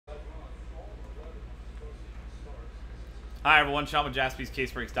Hi everyone, Sean with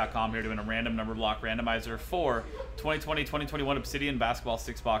JaspysCaseBreaks.com here doing a random number block randomizer for 2020-2021 Obsidian Basketball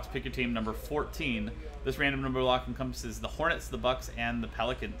 6-box. Pick your team number 14. This random number block encompasses the Hornets, the Bucks, and the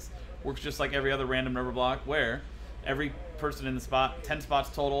Pelicans. Works just like every other random number block where every person in the spot, 10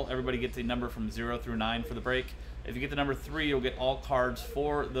 spots total, everybody gets a number from 0 through 9 for the break. If you get the number 3, you'll get all cards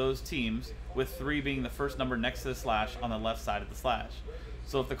for those teams, with 3 being the first number next to the slash on the left side of the slash.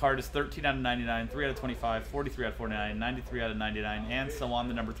 So if the card is 13 out of 99, 3 out of 25, 43 out of 49, 93 out of 99, and so on,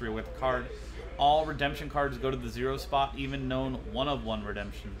 the number 3 will get the card. All redemption cards go to the 0 spot, even known one-of-one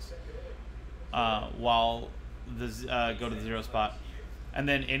redemptions, while the go to the 0 spot. And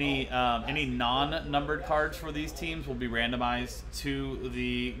then any non-numbered cards for these teams will be randomized to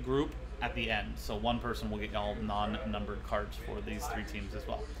the group at the end. So one person will get all non-numbered cards for these 3 teams as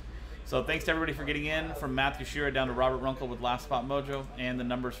well. So thanks to everybody for getting in, from Matthew Shearer down to Robert Runkle with Last Spot Mojo, and the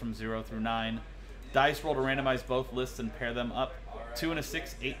numbers from 0 through 9. Dice roll to randomize both lists and pair them up 2 and a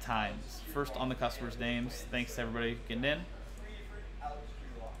 6, 8 times. First on the customer's names. Thanks to everybody getting in.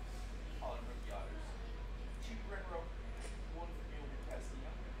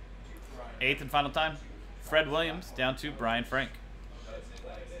 Eighth and final time. Fred Williams down to Brian Frank.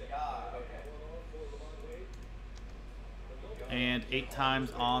 And 8 times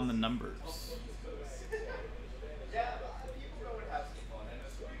on the numbers.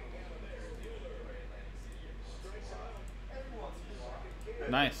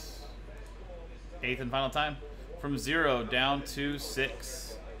 Nice. 8th and final time. From 0 down to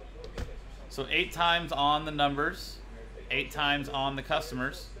 6. So 8 times on the numbers, 8 times on the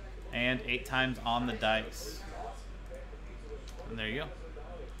customers, and 8 times on the dice. And there you go.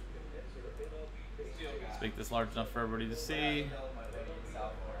 Let's make this large enough for everybody to see.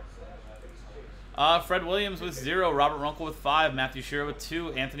 Fred Williams with 0, Robert Runkle with 5, Matthew Shearer with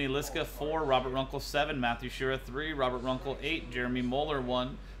 2, Anthony Liska 4, Robert Runkle 7, Matthew Shearer 3, Robert Runkle 8, Jeremy Moeller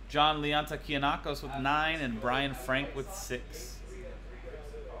 1, John Leontakianakos with 9, and Brian Frank with 6.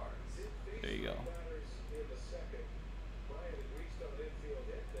 There you go.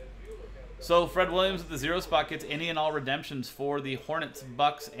 So Fred Williams at the 0 spot gets any and all redemptions for the Hornets,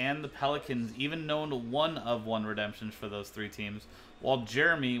 Bucks, and the Pelicans, even known one-of-one redemptions for those 3 teams. While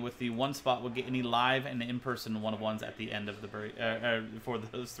Jeremy with the 1 spot would get any live and in-person one-of-ones at the end of the break for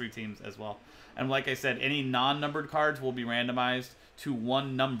those 3 teams as well. And like I said, any non-numbered cards will be randomized to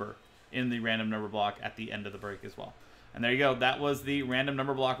 1 number in the random number block at the end of the break as well. And there you go. That was the random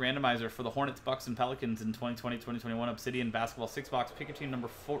number block randomizer for the Hornets, Bucks, and Pelicans in 2020-2021 Obsidian Basketball 6-box. Pick your team number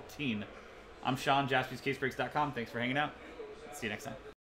 14. I'm Sean, JaspysCaseBreaks.com. Thanks for hanging out. See you next time.